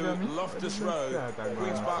to again Loftus have you Road, done? Yeah,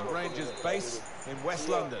 Queen's Park Rangers base in West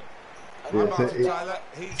London. Yeah, I'm so Martin it- Tyler,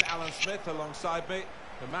 he's Alan Smith alongside me.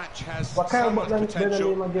 The match has What so kind much of better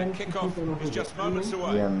potential name again? and kick-off is just moments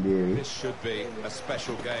away. Yeah, I'm there. This should be a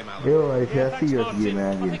special game, Alan. Yo, if Yeah, you're thanks, serious Martin. game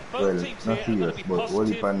I again, think both well, teams not here are going serious, to be but only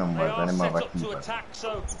positive. for They numbers are and them set have a up to keeper. attack,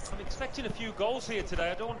 so I'm expecting a few goals here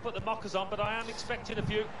today. I don't want to put the mockers on, but I am expecting a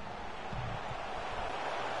few.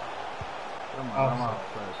 Come on, come on.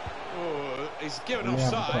 Oh, he's given Yeah,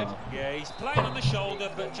 offside. Yeah, he's playing on the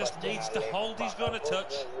shoulder, but just needs to hold his gun a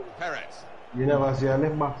touch. Perez. You never see a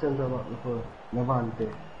left back centre back before. Levante.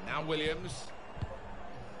 Now Williams.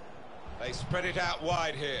 They spread it out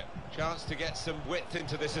wide here. Chance to get some width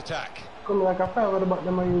into this attack. Come like a five at the back,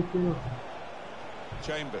 them are you too.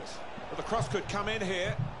 Chambers. But the cross could come in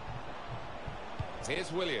here.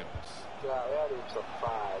 Here's Williams. Yeah, we are doing so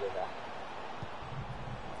far, that.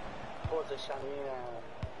 Position,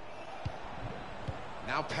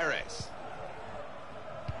 Now Perez.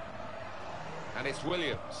 And it's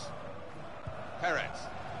Williams. Perez.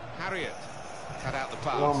 Harriet. Cut out the No,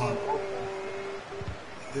 pass. man.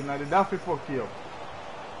 Didn't the Daffy fuck you?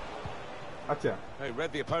 Acha. They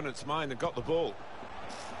read the opponent's mind and got the ball.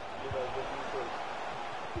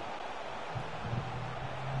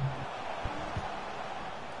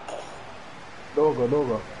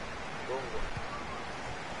 Dogo.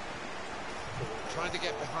 Trying to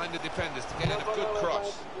get behind the defenders to get in a good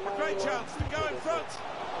cross. A great chance to go in front.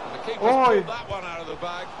 And the keeper's Oi. pulled that one out of the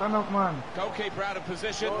bag. Stand up, man. Goalkeeper out of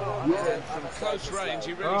position. And from close range,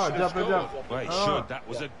 he really Oh, should have jump, scored. jump. Well, he Oh. should. That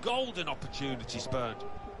was a golden opportunity spurned.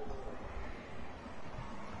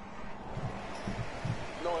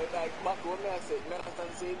 No, like back when I said, I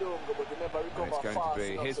can say don't go, but you never recover it's going to fast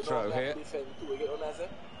be enough, his so throw now you have here. to defend too, you get what I say?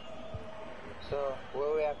 So,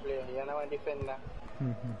 where we are playing, you know, one defender.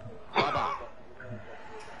 Baba.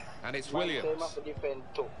 And it's They Williams. must defend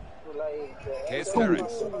too. Like, Here's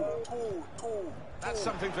Perez. Two. That's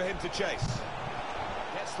something for him to chase.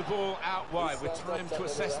 Gets the ball out wide with time to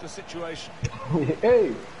assess the situation.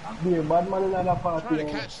 Hey, be a bad man in another party. Trying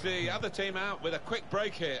to catch the other team out with a quick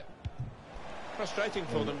break here. Frustrating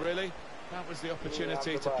for them, really. That was the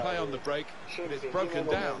opportunity to play on the break, but it's broken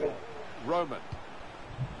down. Roman.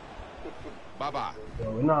 Baba.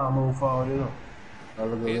 We now move forward, you know.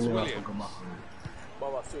 Here's Williams.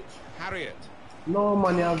 Baba, switch. Harriet. No,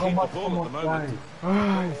 man, you go Keep back the ball come at the up, moment.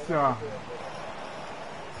 guys. Ay, sir.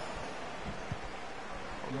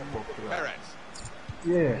 Perez.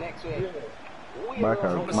 Yeah. next week. Back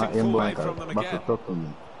out, Promising my full play back from out, them back again. to talk to me.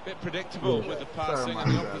 Bit predictable with the passing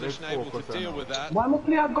and the opposition able to deal with that. Why my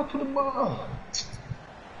player got to the ball?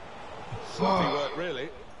 Sloppy work, really.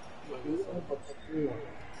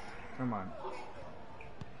 Come on.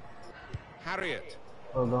 Harriet.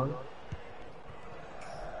 Hold on.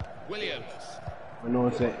 Williams. I know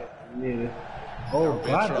it's it. Yeah. Oh,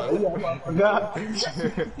 God. I forgot.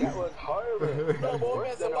 That was horrible. No, but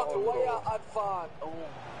where's the back? Why you advance? Oh.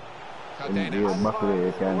 In the Cardenas. back there,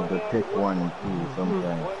 you can go take 1 and 2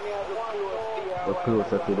 sometimes. But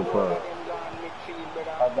closer to the park.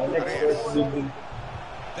 The next first building.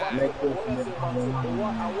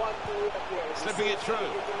 Slipping it through.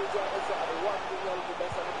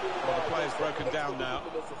 Well, the play is broken down now.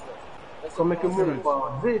 Come make a move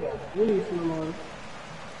forward. We need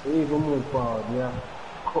to move forward, yeah.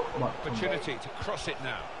 Cut back. Opportunity to cross it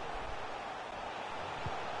now.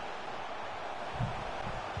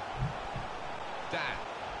 Dan.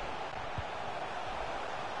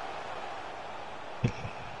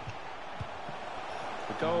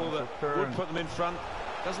 The goal that would put them in front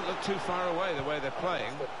doesn't look too far away the way they're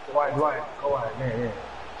playing. Wide. Go on, yeah.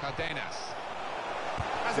 Cardenas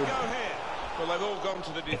has a go here. Well, they've all gone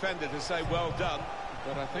to the defender to say well done,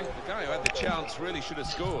 but I think the guy who had the chance really should have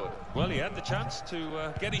scored. Well, he had the chance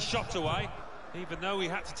to get his shot away, even though he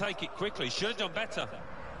had to take it quickly. Should have done better.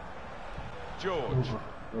 George.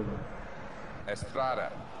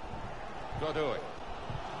 Estrada. Godoy.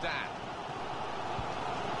 Dan.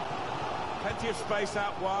 Plenty of space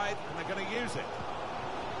out wide, and they're going to use it.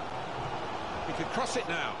 He could cross it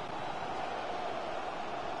now.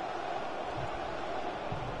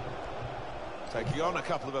 Taking on a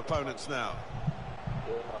couple of opponents now.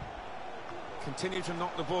 Continue to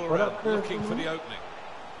knock the ball around, looking for the opening.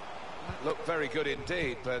 That looked very good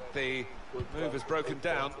indeed, but the move has broken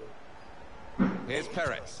down. Here's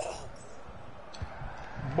Perez.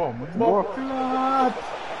 Bomb. Yo!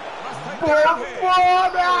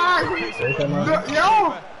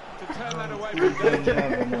 To turn that away from danger.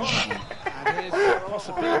 And here's the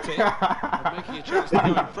possibility of making a chance to go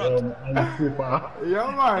in front.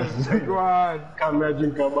 Yeah, man. Go on. Come here,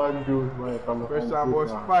 drink a bad juice, man. Pressure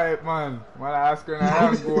was fight, man. Man, I ask you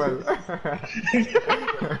now, goal.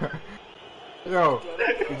 Yo,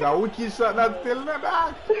 it's a wicked shot that's still not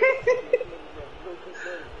that.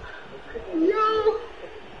 Yo.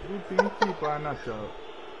 Good thing keeper natural.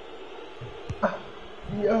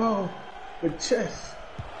 Yo, the chest.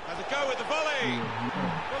 Has a go with the volley.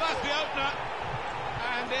 Well, that's the opener.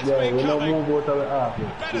 And it's Yeah, been we don't coming. move out of the half.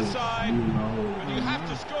 Better side. And you have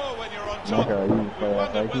to score when you're on top. We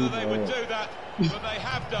wondered whether they would do that, but they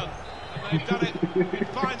have done. And they've done it in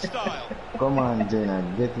fine style. Come on, Jenna,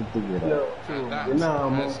 get it together. And that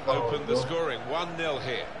has opened the scoring. 1-0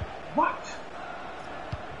 here. What?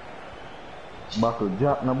 Buckle,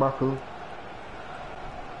 drop no buckle.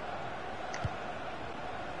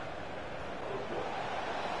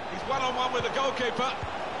 He's one-on-one with the goalkeeper.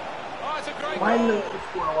 Oh, it's a great Why goal. not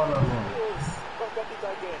score one-on-one?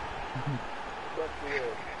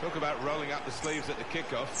 Talk about rolling up the sleeves at the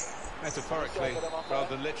kickoff. Metaphorically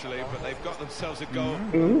rather than literally, but they've got themselves a goal.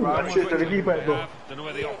 Right, straight to the keeper, though. Don't know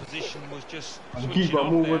whether the opposition was just And switching keeper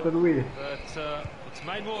off move there, out of the way. but it's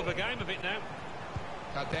made more of a game of it now.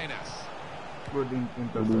 Cardenas. Good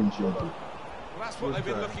interception. Well, that's what they've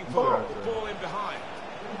been looking for. The ball in behind.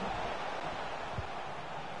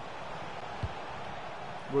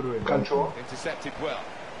 Good way. Control. Intercepted well.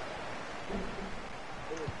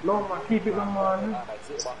 No, man, keep it, man.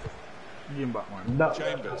 Give him back, man.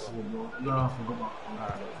 Chambers. No, go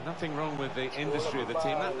back. Nothing wrong with the industry of the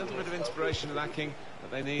team. That little bit of inspiration lacking,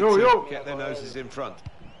 but they need Yo. to get their noses in front.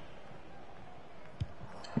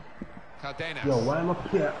 Cardenas. Yo, why am I up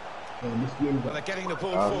here? This game Well, they're getting the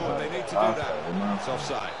ball forward. They need to do that. It's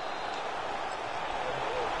offside.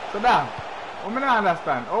 So that, I don't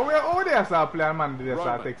understand. How they start playing man they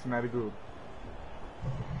start texting at the group?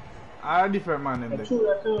 A different man in there.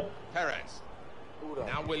 Perez.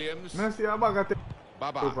 Now Williams. I see a bag of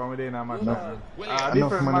Baba. from within a match. A Williams. different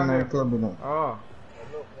Enough man in man. the club, you know. Oh.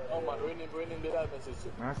 Oh man, winning the that message.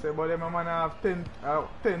 I say, but them man have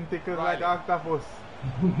 10 tickles like octopus.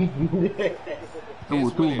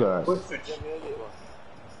 Here's Two Williams. guys.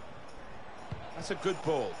 That's a good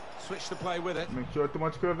ball. Switch the play with it. Make sure too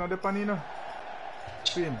much curve not the pan, you know.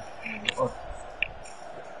 Spin. No.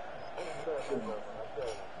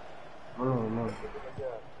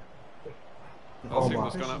 Nothing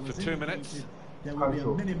was gone up for 2 minutes. There will be a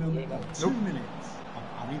minimum of 2 minutes of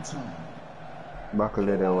added time. Buckle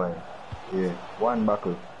the other way. Yeah, one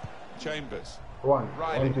buckle. Chambers. One.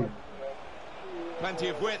 Riley. Plenty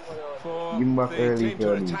of width for Give him back the early, team to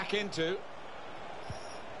early. attack into.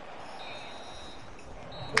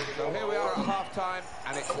 So here we are at half-time,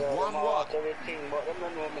 and it's 1-1.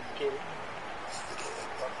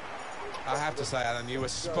 I have to say, Alan, you were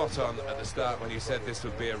spot on at the start when you said this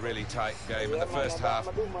would be a really tight game. In the first half,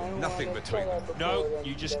 nothing between them. No,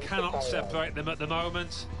 you just cannot separate them at the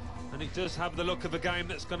moment, and it does have the look of a game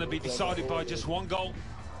that's going to be decided by just one goal.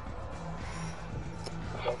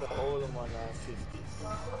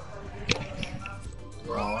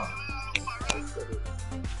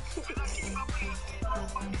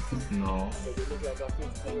 No.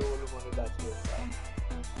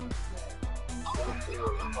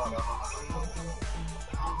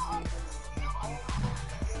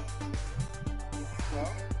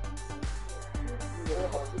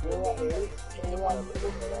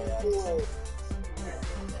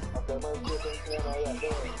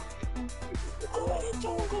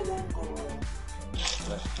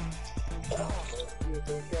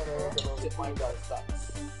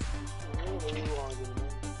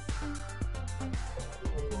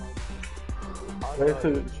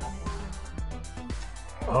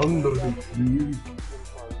 Under the tree.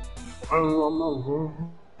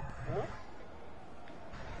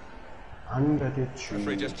 Under the tree.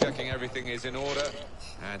 Referee just checking everything is in order,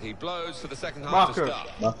 and he blows for the second half to start.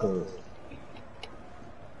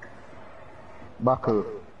 Buckle.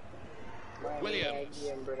 Williams.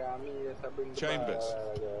 Chambers.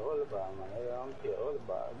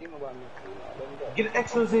 Get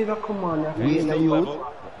Exosator, come on. He's the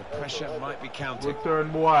level, but the pressure might be counting. Good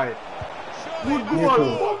turn, boy. Good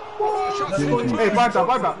goal. Hey, panta.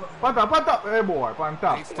 Hey, boy, panta.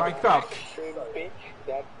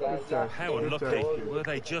 How unlucky were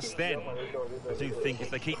they just then? I do think if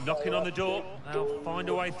they keep knocking on the door, they'll find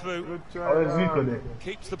a way through.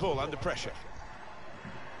 Keeps the ball under pressure.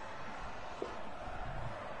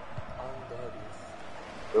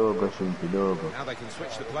 Now they can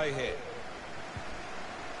switch the play here.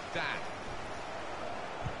 Dan.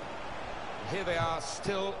 Here they are,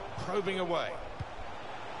 still probing away.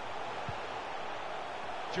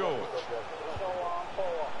 George.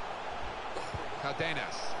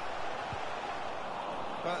 Cardenas.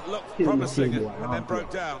 But looked promising and then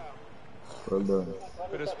broke down. Well done.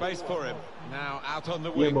 Bit of space for him. Now out on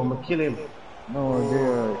the wing. Yeah, but I'm kill him. No,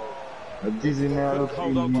 dear. A dizzy now.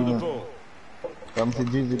 Hold on to the ball. Come to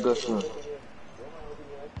dizzy Gusman.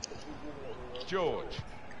 George.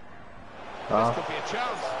 This could be a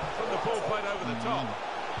chance from the ball played over the top.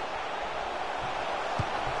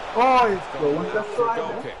 Oh, it's good. What's that For a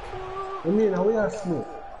goal kick. You mean, how we are smoke?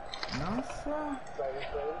 No, sir.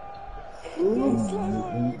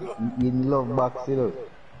 In love box, you know.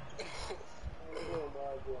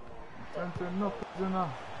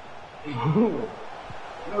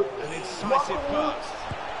 An incisive pass.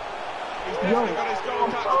 He's definitely got his goal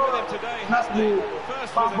touch with him today, hasn't he?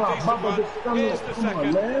 First was a decent one, here's the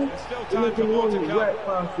second. There's still time for more to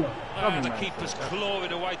come. The keeper's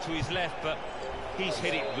clawing away to his left, but he's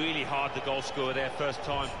hit it really hard, the goal scorer there, first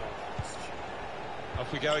time.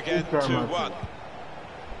 Off we go again, 2-1.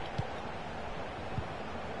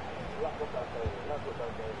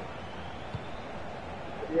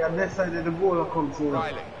 Yeah, this side of the ball comes in.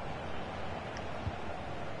 Riley.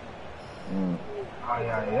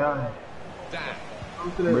 Aye. Dan.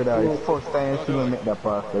 Brother, it's first time you see me make that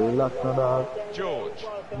pass. Relax now, dog. George.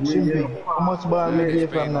 Chimpy, how much ball we gave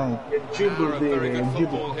from nine? Hour of very good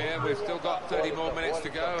football here. We've still got 30 more minutes to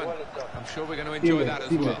go, and I'm sure we're going to enjoy that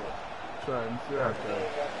as well.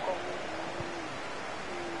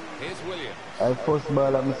 Here's Williams. I first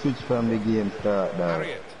ball I'm switch from the game start, dog.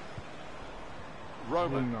 Harriet.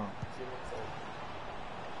 Roman.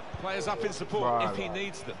 Players up in support if he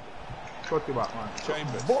needs them. Cut it back, man.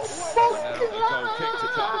 Chambers. Now a goal kick to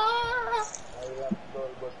come.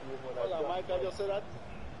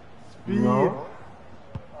 No.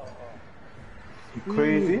 You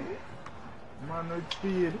crazy? Man, no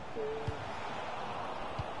speed.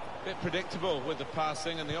 Bit predictable with the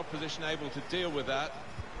passing and the opposition able to deal with that.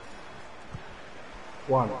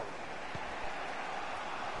 One.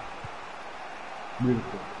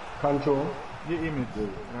 Beautiful. Control. Get him it.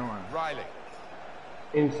 Riley.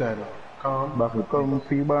 Insider. Calm. Back we come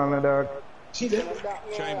free ball now, dog.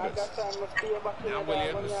 Chambers. Now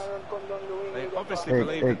Williams. They obviously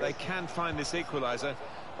believe that they can find this equaliser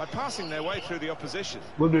by passing their way through the opposition.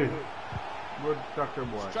 Good day. Good tackle,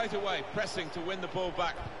 boy. Straight away, pressing to win the ball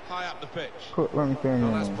back high up the pitch. Cut long time.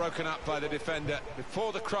 Well, that's broken up by the defender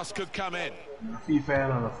before the cross could come in.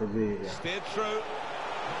 FIFA Steered through.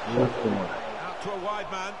 Out to a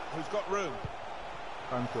wide man who's got room.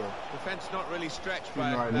 Defence not really stretched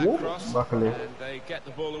by that cross, and they get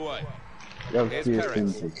the ball away. Here's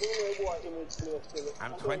Perez.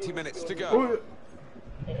 And 20 minutes to go.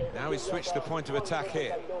 Now he's switched the point of attack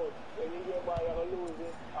here.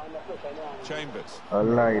 Chambers. I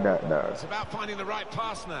like that, dog. It's about finding the right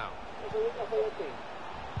pass now.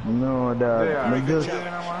 No, dog. Yeah, I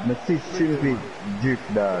just see stupid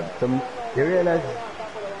drift, dog. You realize?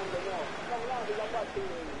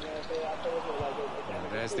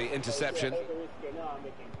 There's the interception.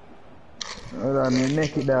 Hold on, me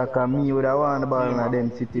make it, dog, because me would have won the ball in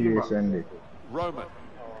them situation. Roman.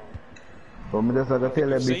 But me just like I tell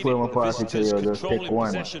you We've seen before it, my the party to visitors you, just take controlling one.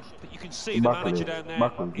 possession, but you can see the manager down there,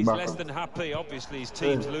 he's less than happy. Obviously his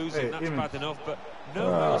team's losing, that's bad enough, but no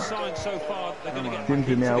real sign so far that they're going to get back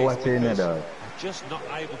into this because they're just not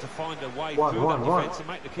able to find a way through that defence and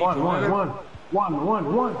make the keeper work. One. Then he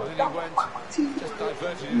went, just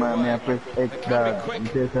diverted it Man, me I away. press They X can be dog. quick In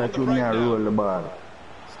case I on the shoot break me, I roll now. the ball.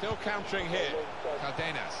 Still countering here.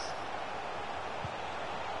 Cardenas.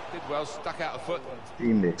 Did well, stuck out a foot.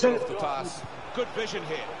 Team there. Off the pass. Good vision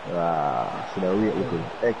here. Should I wait little?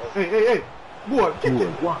 X. Hey. Goal. Kick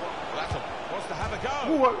it. Latham wants to have a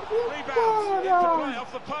go. Goal. Rebounds into play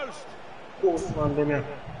off the post.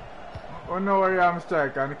 Oh no, worry, I'm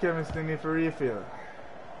striker, and the chemistry need for refill.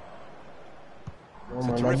 It's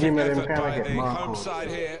a terrific effort by the home side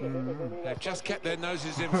here. They've just kept their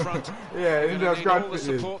noses in front. Yeah, They're going to need all the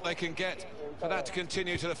support they can get for that to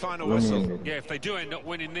continue to the final whistle. Yeah, if they do end up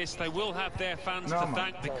winning this, they will have their fans to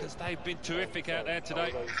thank because they've been terrific out there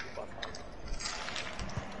today.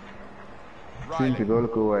 Seem to go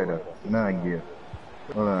look wider. Nah, gear.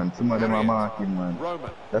 Hold on, some of them are marking, man.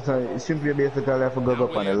 Roman. That's why it's simply basically I have to go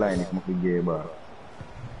up on the line if I could get a ball.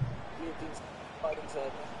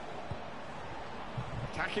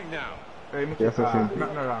 Attacking now. Hey, Yes, I think.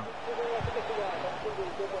 nothing wrong.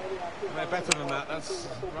 They're better than that. That's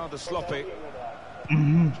rather sloppy.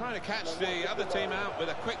 Trying to catch the other team out with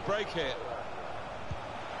a quick break here.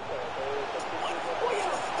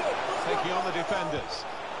 Taking on the defenders.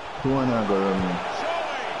 Who wanna go run me?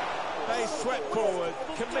 They swept forward,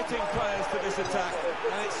 committing players to this attack,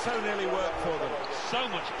 and it so nearly worked for them. So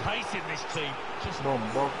much pace in this team. Just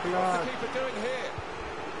What's the keeper doing here?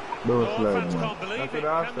 Don't all slide, fans man. can't believe it.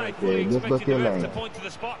 That's Can they it. fully Yeah, just expect look your the ref line. to point to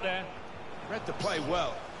the spot there? Read the play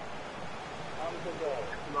well.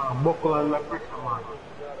 Buckle on the pressure, man.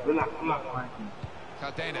 Relax, man.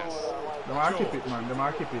 Cardenas. The mark keep it, man. The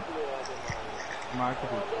mark keep it.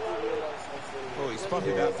 Oh, he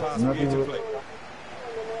spotted that pass Nothing beautifully.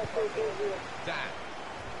 Dan.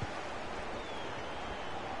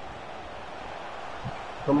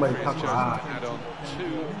 Somebody He's tap chosen my to add on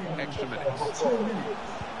 2 extra minutes. 2 minutes.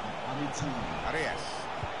 Added time. Arias.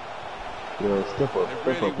 Yo, step up,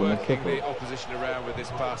 They're step really up, man, working step the up. opposition around with this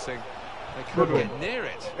passing. They couldn't get near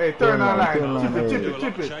it. Hey, turn on line. turn line, Chip Do a it, lot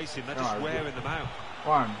chip of it. chasing, they're just wearing them out.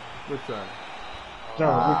 One. Good try.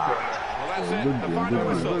 Well, that's it. Good The game, final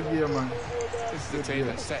good whistle. Good game, man. This is the team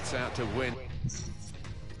that sets out to win.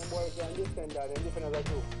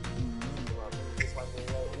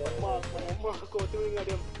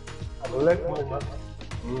 Left one, man.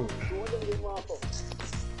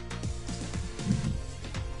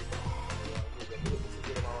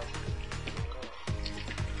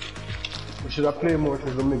 We should have played more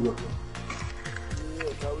to the middle.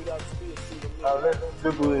 Let's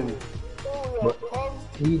dribble in. But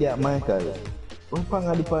he that Michael. One pang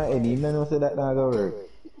at the pan end, he don't know say that not gonna work.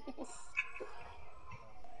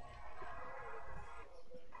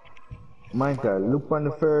 Michael, look on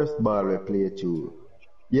the first ball we play through.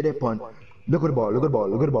 Yeah, they punt. Look at the ball, look at the ball,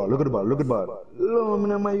 look at the ball, look at the ball, look at the ball. Lo, me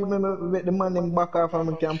know you remember make the man them back off and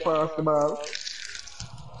we can pass the ball.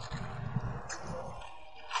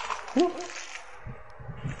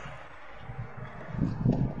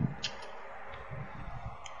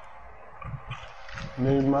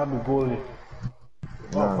 Maybe might be goalie.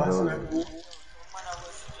 Nah, Pass no. it.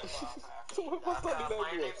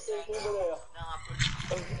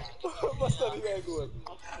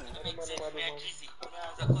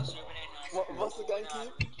 What's the guy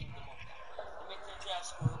keep?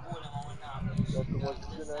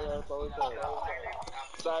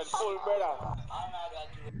 Side full, brother.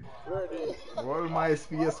 Ready. All my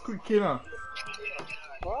space quick, you know.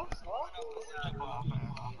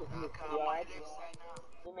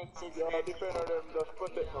 Your defender them just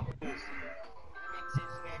protect them, please.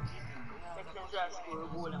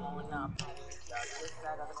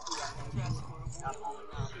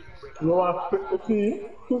 You want to pick the team?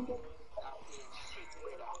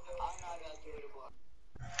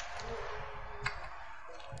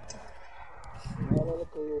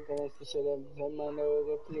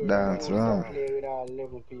 That's wrong. Play with all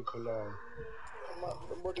level people there.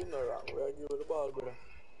 Somebody no wrong. We are giving the ball, brother.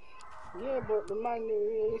 Yeah, but the man,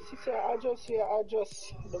 you see, say,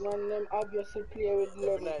 adjust. The man, them obviously play with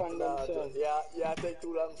level on themselves. Yeah, take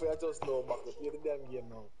too long for you just now, back to play the damn game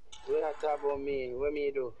now. We not talk about me. What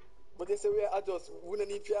me do? But they say we adjust. We don't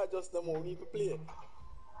need to adjust no more. We need to play.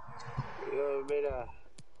 Yo, better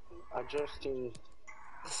adjusting.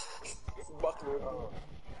 Back now.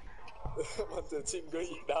 Man said, "Team go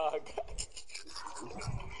eat dog."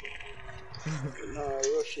 No,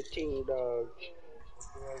 rush the thing, dog.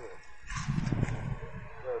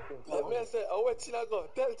 Yeah, me say, I wait till I go.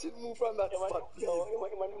 Tell Chin move from that spot, please. Yo, you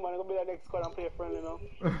man gonna be the next squad and play friendly now.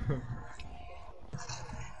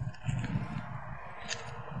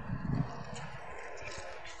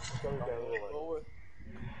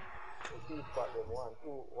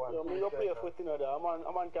 Yo, me go play a foot in there. A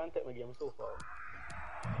man can't take my game so far.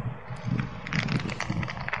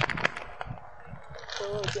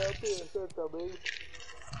 Oh, can't play a center, baby.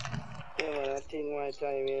 Yeah, man, I think my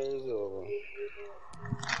time here is over.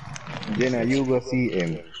 Jenna, you go see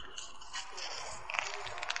him.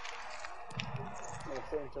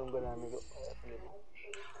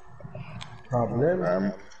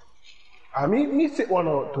 Problem. Me sit one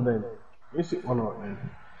out to them. Me sit one out then.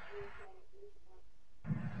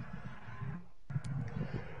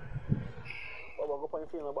 Baba, go find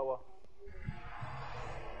Fiona, Baba.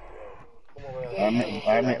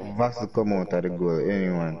 I make Vasu come out of the goal,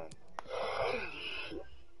 anyone.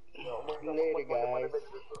 Lady, guys.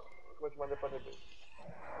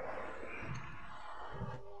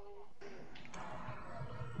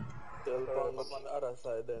 Tell Pong up on the other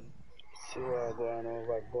side then. See what going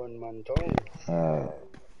over Gunman Town.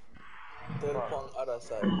 Tell Pong other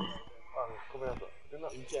side.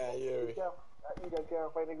 You can't hear it.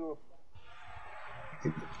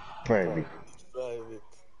 Private. Private.